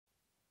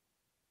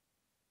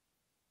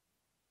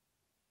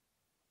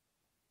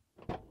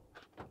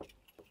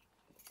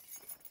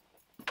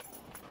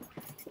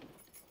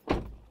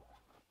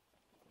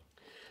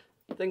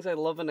things I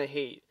love and I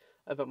hate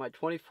about my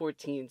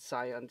 2014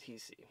 Scion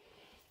TC.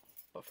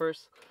 But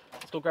first,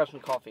 let's go grab some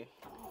coffee.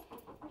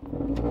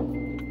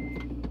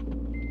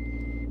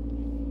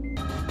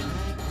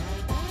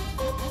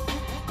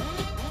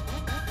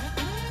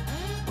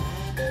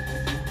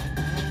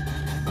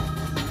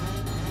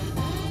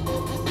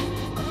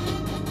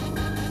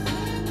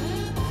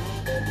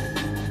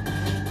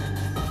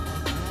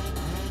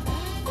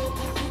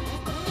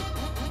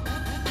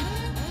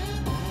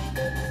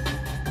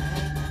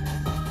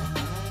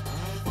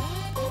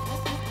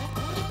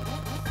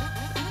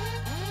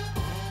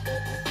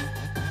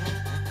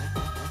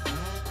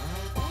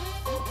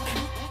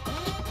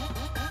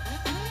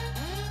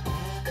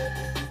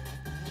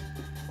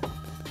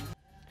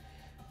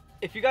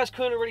 If you guys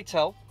couldn't already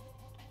tell,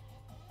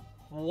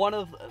 one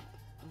of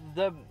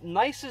the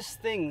nicest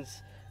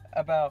things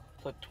about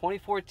the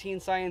 2014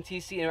 Scion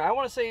TC, and I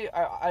want to say,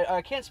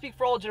 I can't speak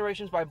for all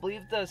generations, but I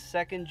believe the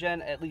second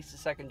gen, at least the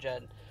second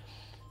gen,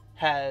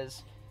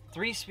 has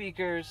 3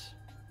 speakers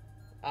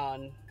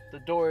on the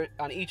door,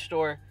 on each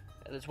door,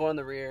 and there's one in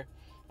the rear.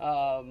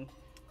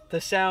 The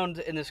sound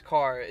in this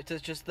car,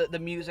 it's just the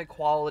music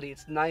quality.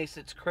 It's nice,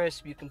 it's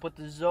crisp. You can put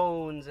the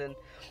zones, and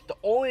the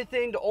only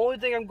thing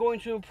I'm going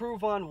to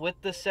improve on with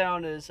the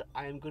sound is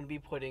I'm going to be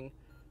putting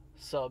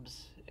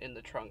subs in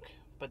the trunk.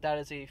 But that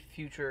is a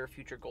future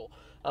goal.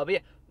 But yeah,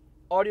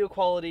 audio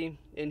quality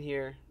in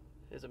here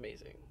is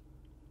amazing.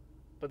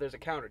 But there's a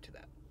counter to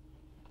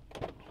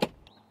that.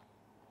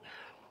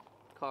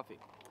 Coffee.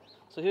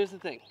 So here's the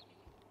thing.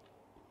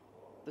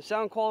 The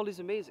sound quality is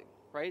amazing,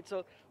 right?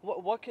 So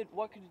what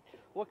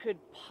could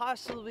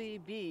possibly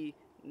be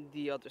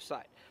the other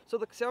side? So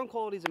the sound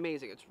quality is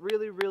amazing. It's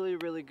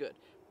really good.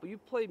 But you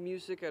play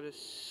music at a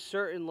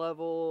certain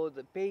level,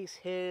 the bass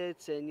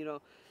hits, and you know,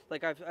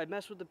 like I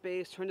messed with the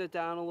bass, turned it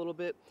down a little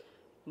bit.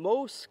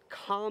 Most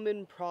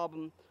common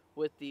problem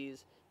with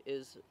these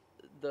is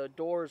the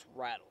doors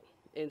rattle,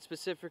 and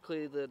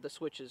specifically the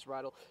switches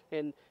rattle.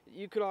 And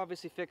you could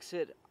obviously fix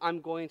it.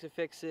 I'm going to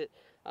fix it,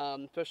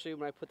 especially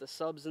when I put the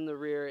subs in the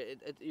rear.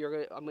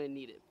 I'm gonna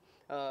need it.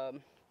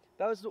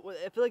 I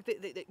feel like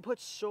they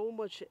put so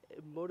much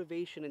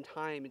motivation and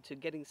time into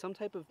getting some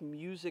type of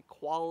music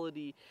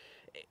quality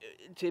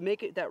to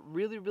make it that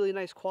really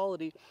nice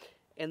quality,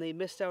 and they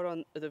missed out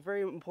on the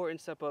very important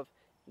step of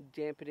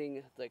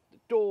dampening like the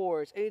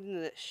doors,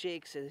 anything that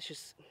shakes, and it's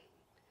just.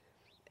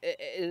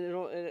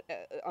 And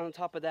on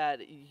top of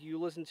that, you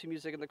listen to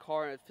music in the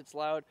car, and if it's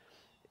loud,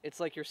 it's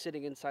like you're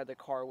sitting inside the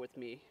car with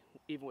me,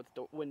 even with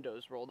the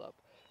windows rolled up.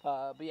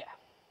 But yeah.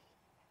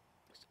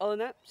 Other than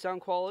that,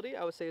 sound quality,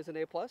 I would say is an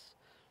A+,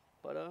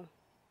 but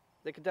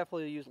they could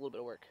definitely use a little bit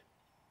of work.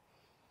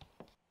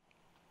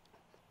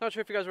 Not sure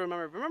if you guys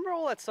remember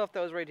all that stuff that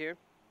was right here?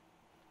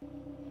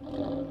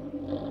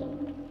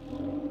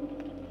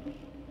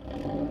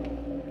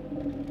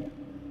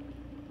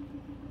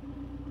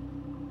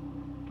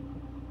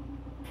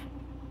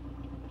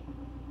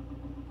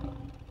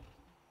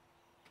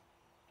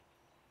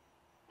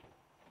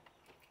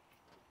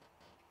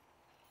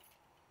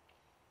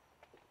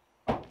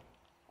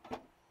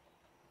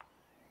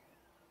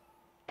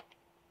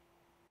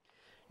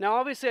 Now,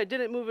 obviously, I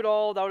didn't move it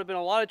all. That would have been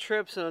a lot of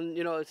trips, and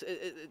you know,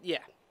 yeah.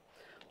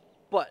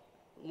 But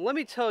let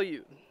me tell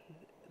you,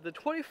 the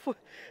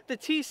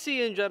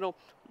TC in general,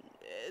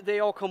 they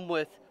all come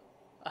with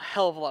a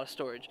hell of a lot of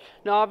storage.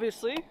 Now,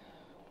 obviously,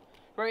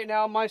 right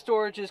now my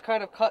storage is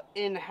kind of cut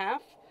in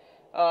half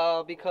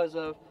because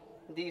of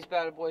these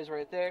bad boys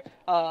right there.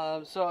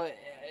 So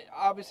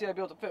obviously, I'd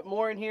be able to fit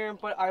more in here,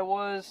 but I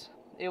was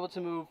able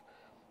to move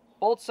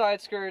both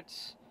side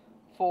skirts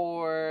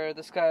for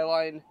the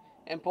Skyline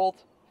and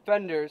both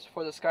fenders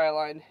for the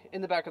Skyline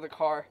in the back of the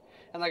car.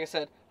 And like I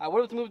said, I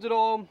would have moved it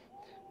all,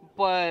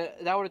 but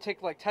that would have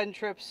taken like 10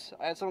 trips.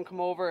 I had someone come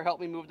over, help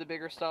me move the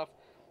bigger stuff,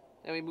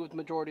 and we moved the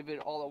majority of it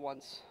all at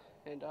once.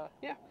 And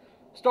yeah,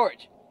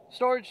 storage.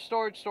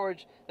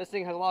 This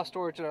thing has a lot of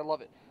storage, and I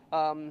love it.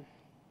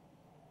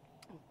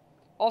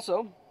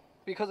 Also,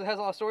 because it has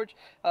a lot of storage,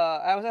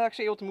 I was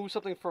actually able to move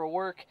something for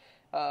work.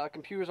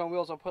 Computers on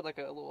wheels. I'll put like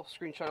a little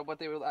screenshot of what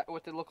they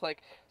look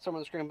like somewhere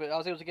on the screen, but I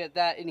was able to get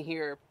that in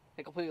here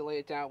and completely lay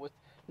it down with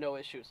no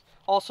issues.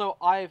 Also,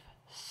 I've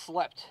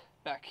slept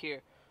back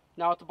here.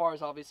 Not at the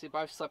bars, obviously,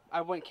 but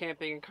I went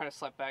camping and kind of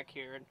slept back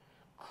here and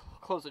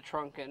closed the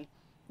trunk, and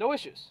no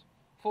issues.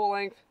 Full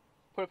length,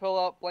 put a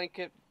pillow up,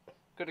 blanket,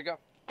 good to go.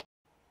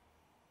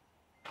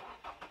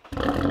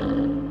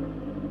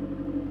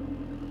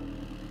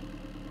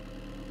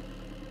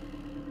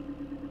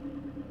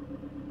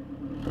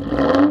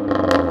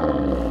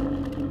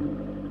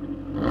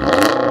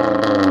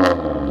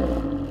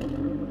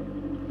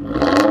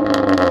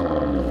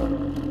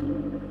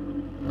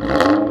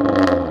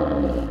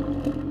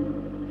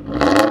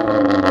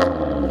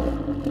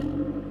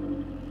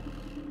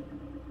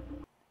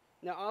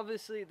 Now,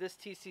 obviously, this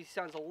TC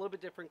sounds a little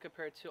bit different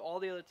compared to all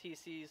the other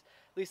TCs,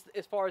 at least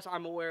as far as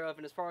I'm aware of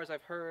and as far as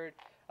I've heard.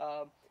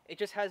 It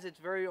just has its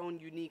very own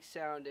unique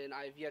sound, and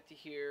I've yet to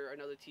hear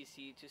another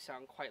TC to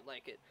sound quite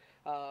like it.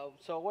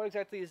 So what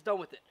exactly is done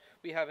with it?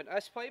 We have an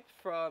S-pipe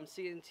from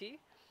CNT,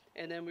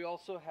 and then we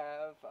also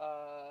have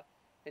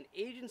an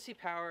agency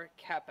power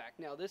catback.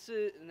 Now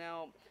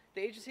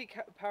the agency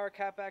power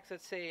catbacks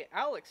that say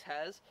Alex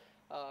has.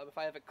 If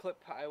I have a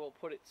clip, I will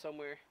put it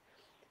somewhere.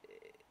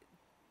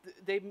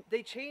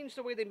 They changed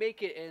the way they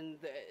make it, and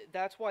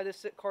that's why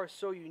this car is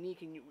so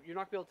unique. And you're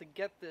not gonna be able to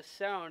get this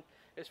sound,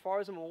 as far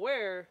as I'm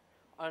aware,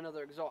 on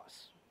another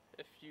exhaust.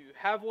 If you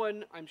have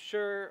one, I'm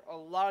sure a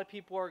lot of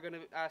people are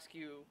gonna ask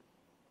you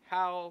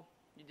how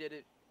you did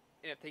it,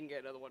 and if they can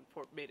get another one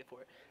made it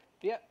for it.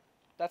 But yeah,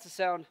 that's the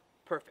sound.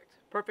 Perfect.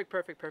 Perfect,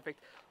 perfect, perfect.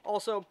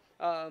 Also,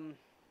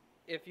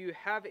 if you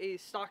have a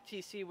stock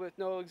TC with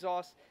no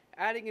exhaust,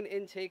 adding an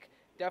intake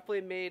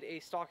definitely made a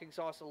stock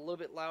exhaust a little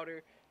bit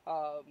louder.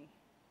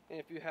 And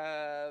if you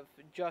have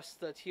just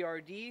the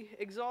TRD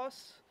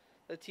exhaust,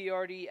 the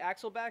TRD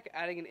axle back,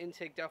 adding an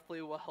intake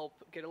definitely will help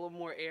get a little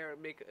more air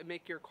and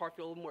make your car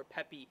feel a little more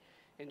peppy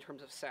in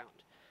terms of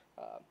sound.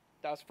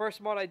 That was the first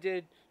mod I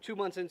did. 2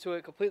 months into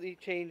it, completely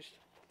changed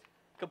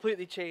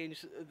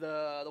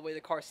the way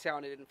the car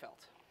sounded and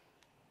felt.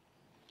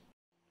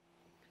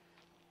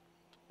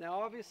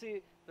 Now,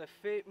 obviously,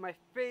 my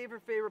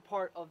favorite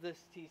part of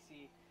this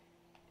TC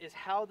is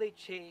how they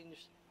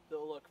changed the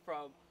look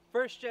from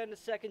first gen to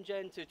second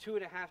gen to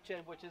 2.5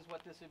 gen, which is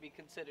what this would be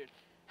considered.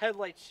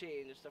 Headlights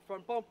changed, the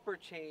front bumper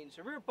changed,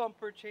 the rear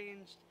bumper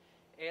changed,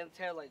 and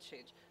the taillights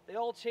changed. They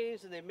all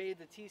changed, and they made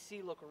the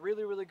TC look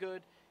really, really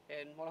good,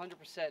 and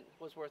 100%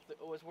 was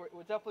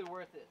definitely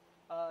worth it.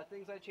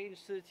 Things I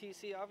changed to the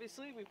TC,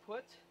 obviously, we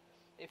put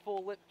a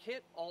full lip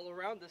kit all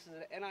around. This is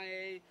an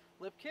NIA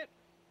lip kit.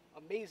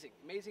 Amazing,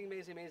 amazing,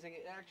 amazing, amazing.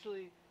 It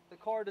actually, the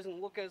car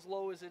doesn't look as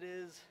low as it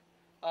is,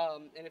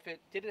 and if it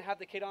didn't have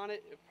the kit on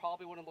it, it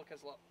probably wouldn't look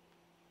as low.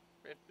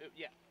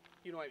 Yeah,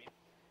 you know what I mean.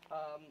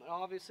 And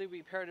obviously,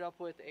 we paired it up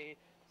with a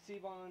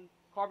Scion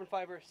carbon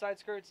fiber side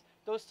skirts.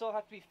 Those still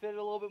have to be fitted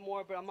a little bit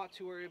more, but I'm not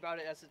too worried about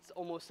it as it's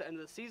almost the end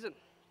of the season.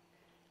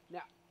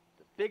 Now,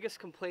 the biggest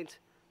complaint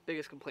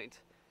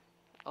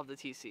of the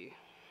TC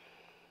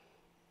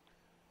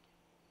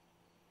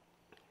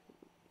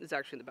is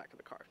actually in the back of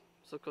the car.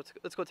 So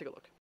let's go take a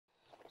look.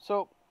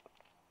 So,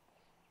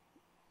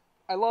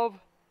 I love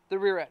the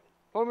rear end.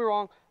 Don't get me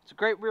wrong, it's a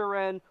great rear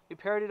end. We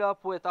paired it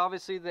up with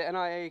obviously the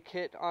NIA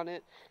kit on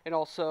it, and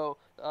also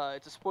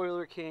it's a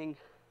Spoiler King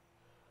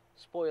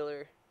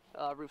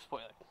roof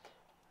spoiler.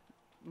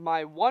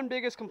 My one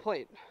biggest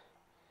complaint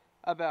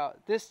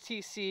about this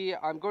TC,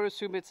 I'm going to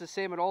assume it's the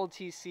same at all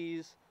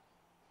TCs.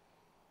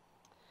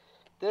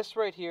 This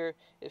right here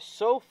is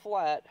so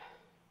flat,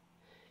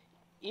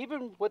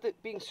 even with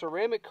it being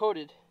ceramic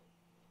coated.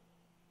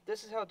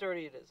 This is how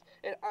dirty it is.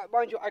 And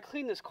mind you, I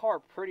clean this car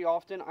pretty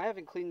often. I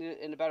haven't cleaned it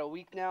in about a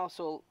week now,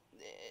 so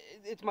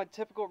it's my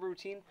typical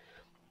routine.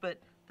 But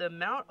the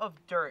amount of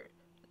dirt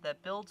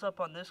that builds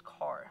up on this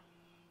car,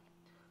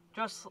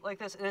 just like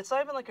this, and it's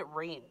not even like it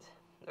rained,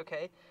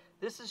 okay?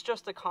 This is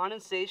just the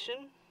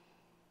condensation,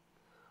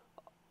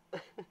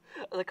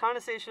 the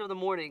condensation of the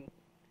morning.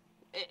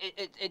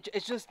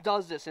 It just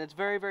does this, and it's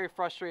very, very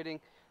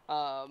frustrating.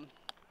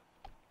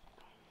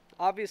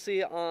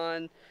 Obviously,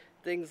 on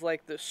things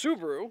like the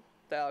Subaru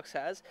that Alex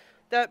has,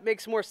 that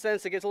makes more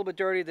sense. It gets a little bit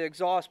dirty, the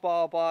exhaust,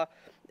 blah, blah.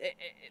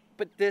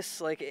 But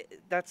this,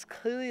 that's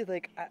clearly,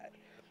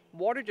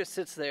 water just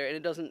sits there and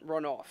it doesn't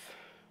run off.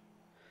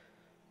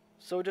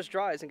 So it just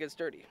dries and gets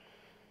dirty.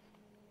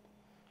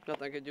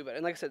 Nothing I can do about it.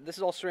 And like I said, this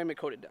is all ceramic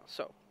coated now,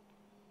 so,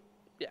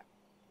 yeah.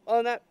 Other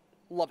than that,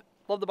 love it.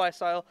 Love the buy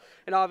style.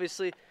 And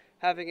obviously,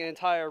 having an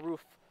entire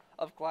roof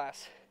of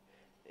glass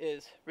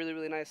is really,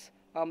 really nice.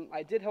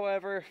 I did,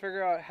 however,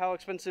 figure out how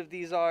expensive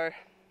these are.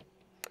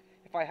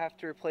 If I have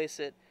to replace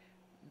it,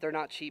 they're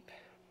not cheap.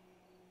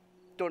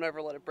 Don't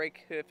ever let it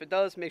break. If it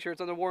does, make sure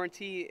it's under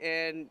warranty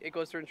and it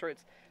goes through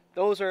insurance.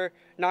 Those are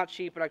not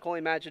cheap, and I can only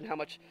imagine how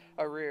much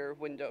a rear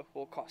window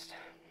will cost.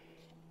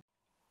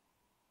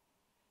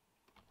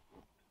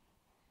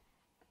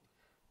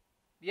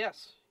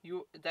 Yes,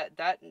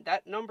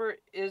 that number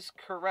is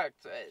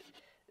correct.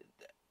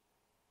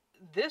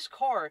 This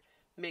car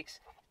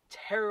makes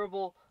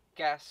terrible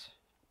gas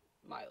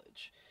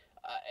mileage,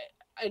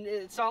 and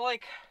it's not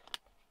like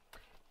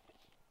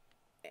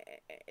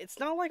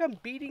I'm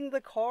beating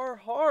the car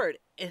hard.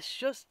 It's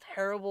just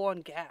terrible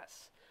on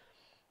gas.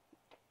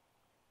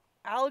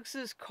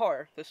 Alex's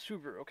car, the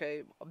Subaru,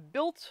 okay, a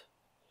built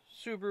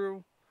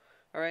Subaru,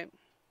 all right,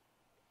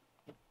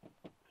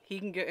 he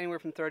can get anywhere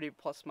from 30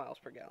 plus miles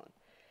per gallon.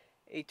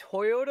 A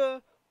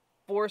Toyota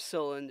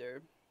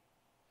 4-cylinder,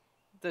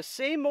 the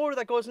same motor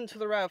that goes into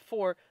the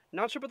RAV4,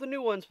 not sure about the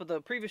new ones, but the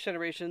previous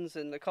generations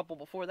and a couple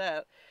before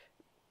that,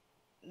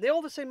 they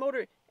all have the same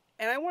motor,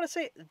 and I want to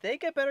say they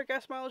get better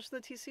gas mileage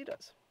than the TC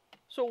does.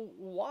 So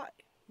why?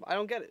 I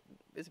don't get it.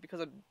 Is it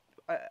because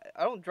I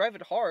don't drive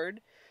it hard,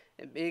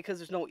 and maybe because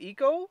there's no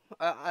eco?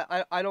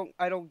 I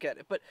don't get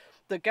it. But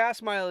the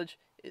gas mileage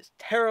is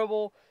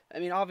terrible. I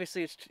mean,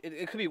 obviously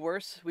it could be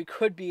worse. We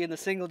could be in the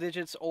single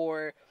digits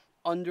or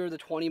under the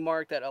 20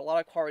 mark that a lot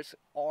of cars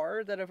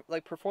are that are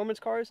like performance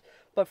cars.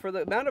 But for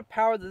the amount of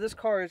power that this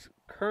car is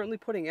currently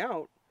putting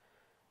out,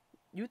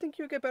 you would think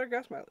you would get better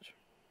gas mileage.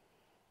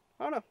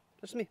 I don't know.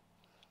 Just me.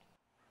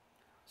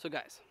 So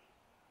guys,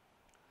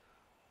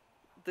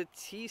 the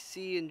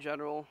TC in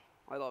general,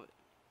 I love it.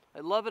 I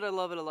love it. I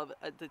love it. I love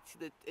it.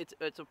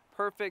 It's a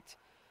perfect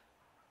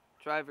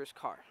driver's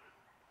car.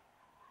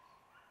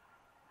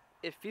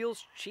 It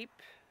feels cheap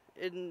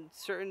in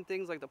certain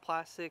things, like the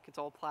plastic. It's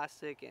all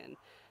plastic, and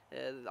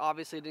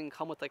obviously it didn't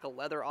come with like a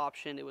leather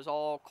option. It was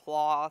all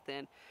cloth,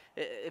 and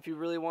if you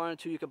really wanted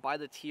to, you could buy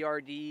the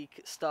TRD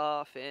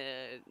stuff,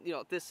 and you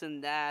know, this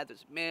and that.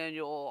 There's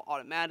manual,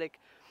 automatic,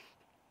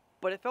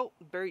 but it felt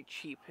very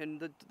cheap.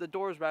 And the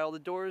doors rattle. The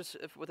doors,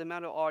 with the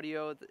amount of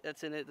audio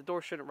that's in it, the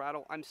door shouldn't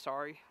rattle. I'm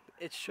sorry,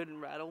 it shouldn't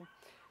rattle.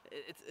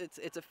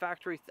 It's a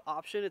factory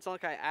option. It's not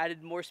like I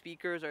added more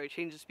speakers or I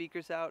changed the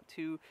speakers out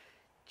to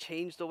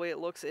change the way it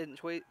looks and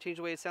change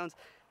the way it sounds.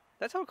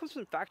 That's how it comes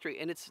from factory,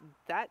 and it's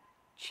that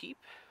cheap.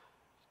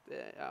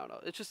 I don't know.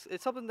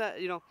 It's something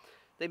that, you know,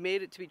 they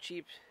made it to be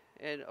cheap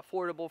and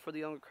affordable for the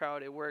younger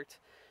crowd. It worked,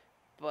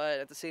 but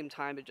at the same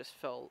time, it just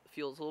feels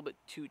a little bit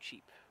too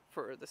cheap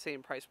for the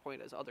same price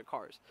point as other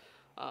cars.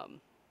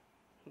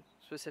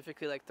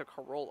 Specifically like the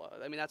Corolla.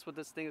 I mean, that's what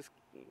this thing is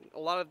a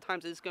lot of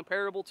times is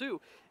comparable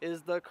to,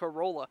 is the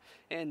Corolla.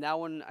 And that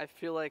one, I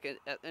feel like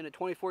in a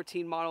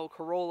 2014 model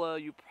Corolla,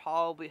 you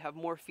probably have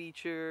more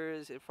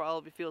features. It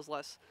probably feels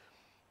less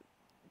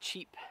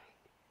cheap.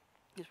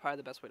 Is probably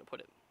the best way to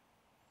put it.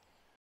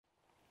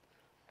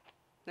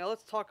 Now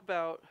let's talk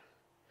about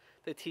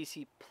the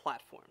TC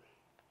platform.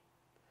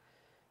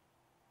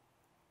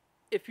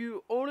 If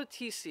you own a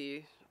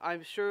TC,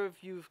 I'm sure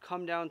if you've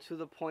come down to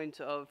the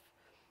point of,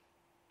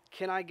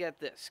 can I get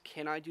this?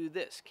 Can I do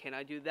this? Can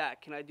I do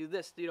that? Can I do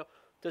this? You know,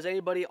 does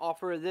anybody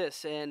offer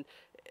this? And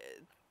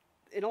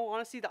in all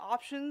honesty, the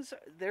options,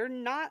 they're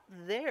not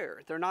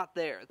there. They're not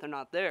there. They're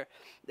not there.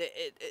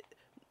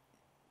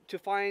 To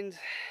find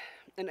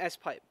an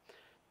S-pipe,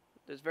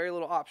 there's very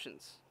little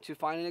options. To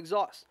find an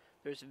exhaust,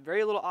 there's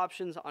very little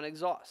options on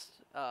exhaust.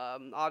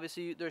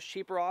 Obviously, there's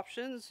cheaper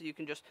options. You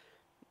can just,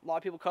 a lot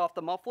of people cut off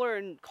the muffler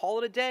and call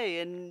it a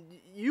day, and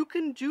you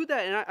can do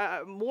that,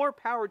 and more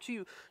power to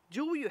you.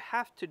 Do what you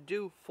have to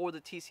do for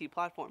the TC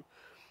platform.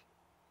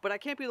 But I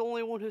can't be the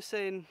only one who's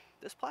saying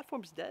this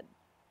platform's dead.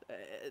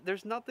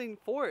 There's nothing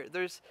for it.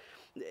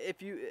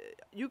 If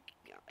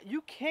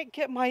you can't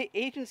get my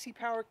agency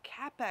power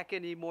catback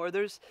anymore.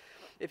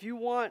 If you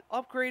want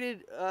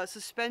upgraded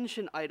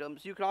suspension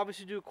items, you can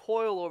obviously do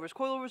coilovers.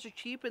 Coilovers are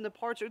cheap, and the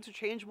parts are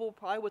interchangeable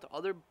probably with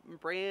other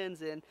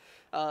brands. And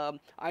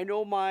I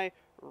know my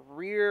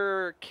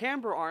rear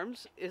camber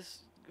arms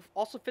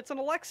also fits on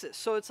a Lexus,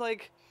 so it's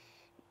like,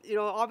 you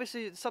know,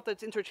 obviously stuff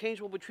that's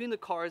interchangeable between the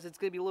cars, it's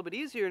going to be a little bit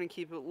easier and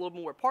keep a little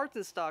more parts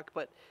in stock,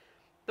 but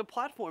the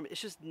platform is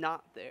just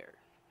not there.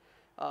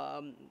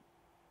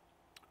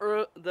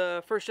 Or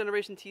the first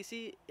generation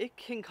TC, it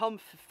can come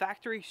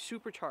factory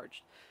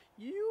supercharged.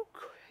 You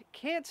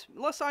can't,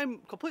 unless I'm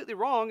completely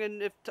wrong,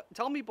 and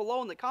tell me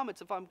below in the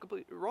comments if I'm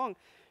completely wrong,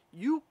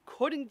 you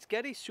couldn't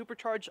get a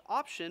supercharged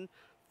option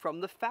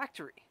from the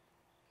factory.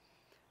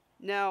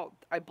 Now,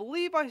 I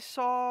believe I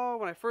saw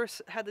when I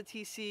first had the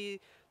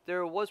TC,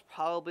 there was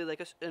probably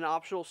like an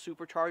optional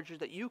supercharger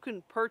that you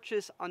can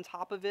purchase on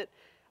top of it.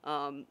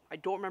 I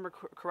don't remember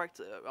correct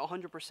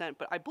 100%,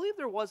 but I believe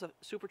there was a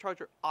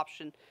supercharger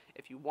option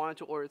if you wanted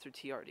to order through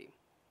TRD.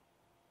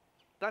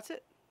 That's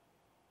it.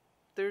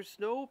 There's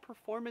no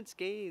performance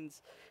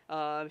gains.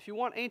 If you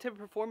want any type of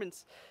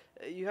performance,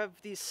 you have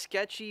these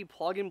sketchy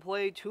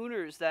plug-and-play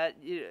tuners that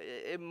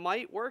it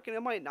might work and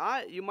it might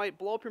not. You might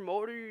blow up your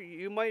motor.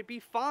 You might be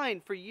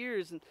fine for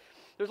years. And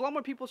there's a lot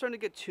more people starting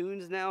to get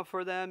tunes now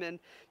for them, and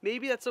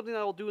maybe that's something that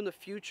I'll do in the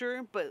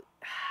future, but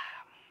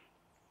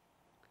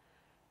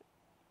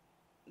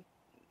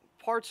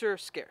parts are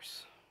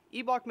scarce.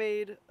 E-block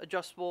made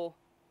adjustable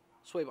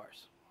sway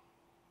bars.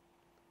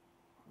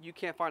 You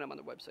can't find them on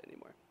the website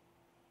anymore.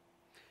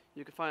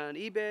 You can find it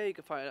on eBay, you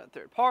can find it on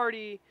third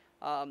party.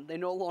 They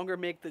no longer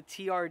make the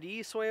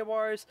TRD sway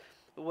bars,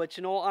 which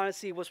in all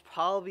honesty was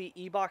probably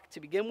E-block to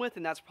begin with,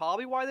 and that's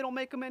probably why they don't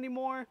make them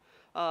anymore.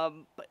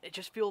 But it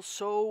just feels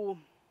so,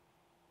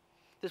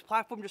 this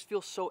platform just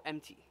feels so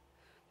empty.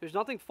 There's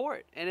nothing for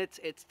it, and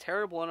it's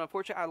terrible, and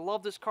unfortunately I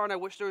love this car and I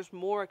wish there was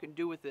more I could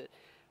do with it,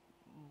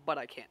 but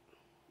I can't.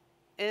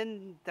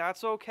 And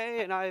that's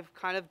okay, and I've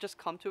kind of just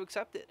come to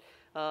accept it.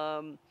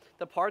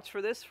 The parts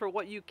for this, for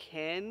what you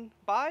can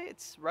buy,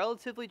 it's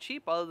relatively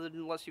cheap, other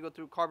than unless you go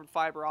through carbon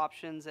fiber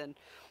options, and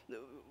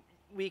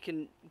we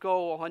can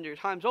go 100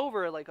 times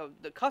over like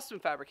the custom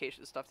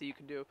fabrication stuff that you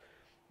can do.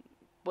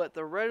 But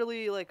the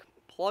readily like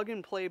plug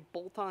and play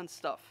bolt-on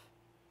stuff,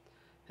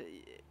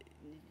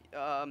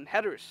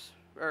 headers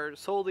are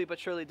slowly but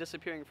surely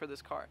disappearing for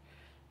this car.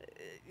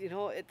 You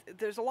know,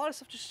 there's a lot of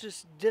stuff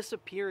just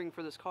disappearing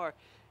for this car,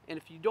 and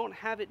if you don't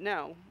have it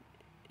now,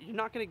 you're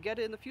not going to get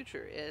it in the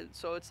future. And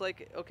so it's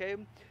like, okay,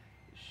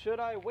 should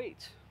I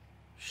wait?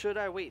 Should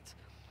I wait?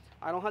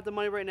 I don't have the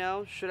money right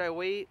now. Should I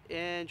wait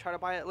and try to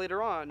buy it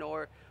later on?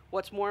 Or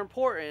what's more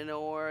important?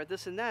 Or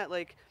this and that.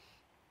 Like,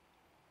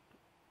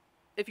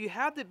 if you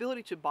have the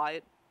ability to buy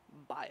it,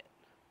 buy it.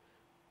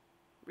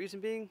 Reason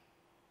being,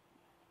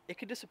 it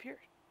could disappear.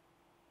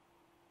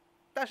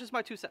 That's just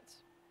my 2 cents.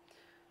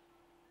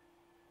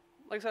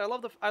 Like I said,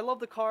 I love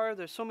the car.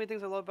 There's so many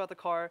things I love about the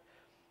car.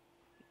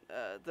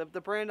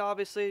 The brand,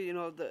 obviously, you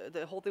know,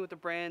 the whole thing with the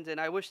brand, and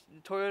I wish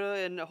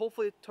Toyota, and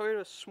hopefully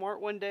Toyota's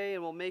smart one day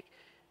and will make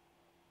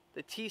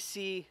the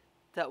TC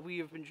that we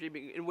have been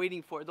dreaming and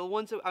waiting for. The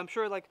ones that I'm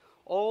sure, like,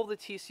 all the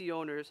TC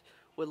owners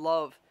would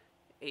love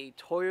a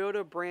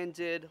Toyota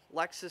branded,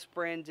 Lexus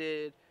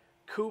branded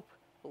coupe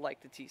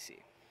like the TC.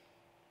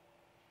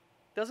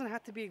 Doesn't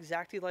have to be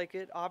exactly like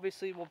it.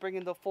 Obviously, we'll bring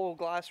in the full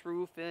glass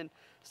roof and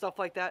stuff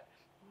like that.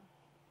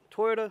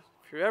 Toyota,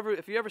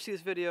 if you ever see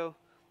this video,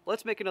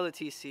 let's make another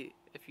TC.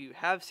 If you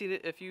have seen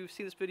it, if you've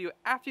seen this video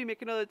after you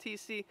make another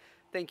TC,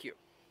 thank you.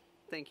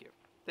 Thank you.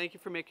 Thank you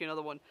for making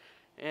another one.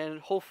 And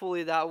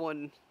hopefully that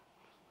one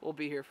will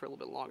be here for a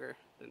little bit longer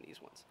than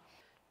these ones.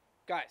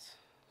 Guys,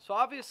 so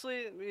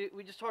obviously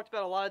we just talked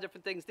about a lot of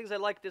different things. Things I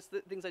like,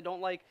 things I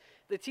don't like.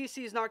 The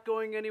TC is not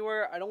going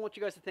anywhere. I don't want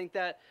you guys to think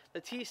that.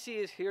 The TC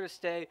is here to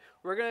stay.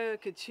 We're going to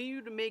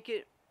continue to make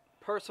it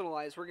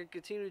personalized. We're going to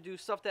continue to do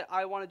stuff that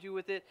I want to do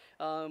with it.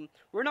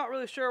 We're not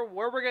really sure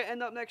where we're going to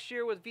end up next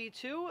year with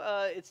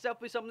V2. It's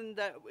definitely something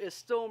that is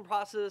still in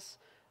process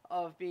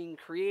of being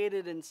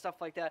created and stuff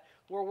like that.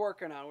 We're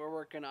working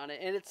on it,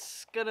 and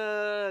it's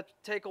gonna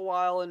take a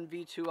while in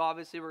V2.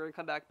 Obviously, we're gonna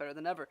come back better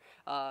than ever.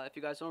 If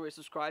you guys don't already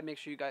subscribe, make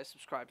sure you guys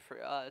subscribe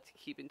to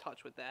keep in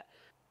touch with that.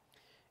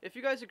 If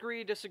you guys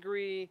agree,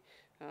 disagree,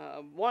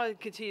 want to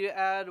continue to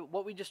add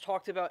what we just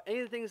talked about, any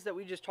of the things that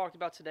we just talked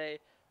about today,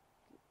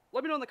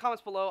 let me know in the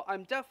comments below.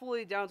 I'm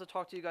definitely down to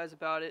talk to you guys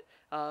about it,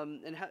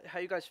 and how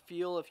you guys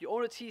feel. If you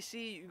own a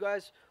TC, you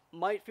guys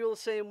might feel the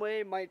same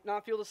way, might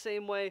not feel the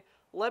same way.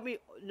 Let me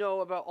know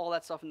about all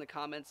that stuff in the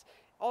comments.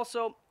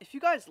 Also, if you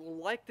guys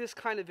like this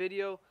kind of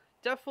video,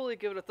 definitely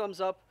give it a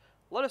thumbs up.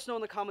 Let us know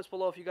in the comments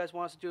below if you guys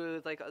want us to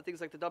do like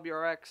things like the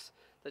WRX,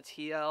 the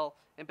TL,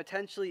 and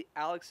potentially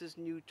Alex's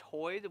new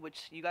toy,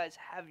 which you guys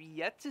have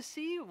yet to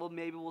see. Well,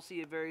 maybe we'll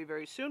see it very,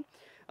 very soon.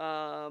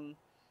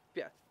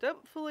 Yeah,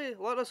 definitely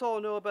let us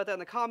all know about that in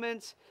the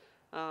comments,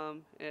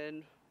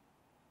 and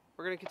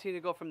we're going to continue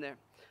to go from there.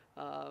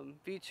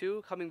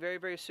 V2 coming very,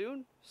 very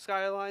soon.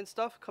 Skyline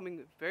stuff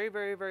coming very,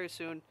 very, very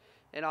soon.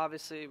 And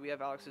obviously, we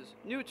have Alex's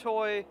new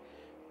toy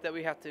that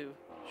we have to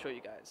show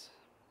you guys.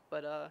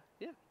 But,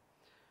 yeah.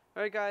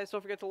 Alright, guys,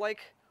 don't forget to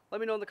like.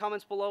 Let me know in the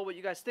comments below what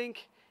you guys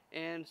think.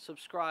 And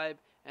subscribe.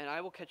 And I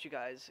will catch you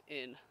guys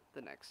in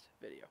the next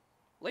video.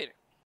 Later.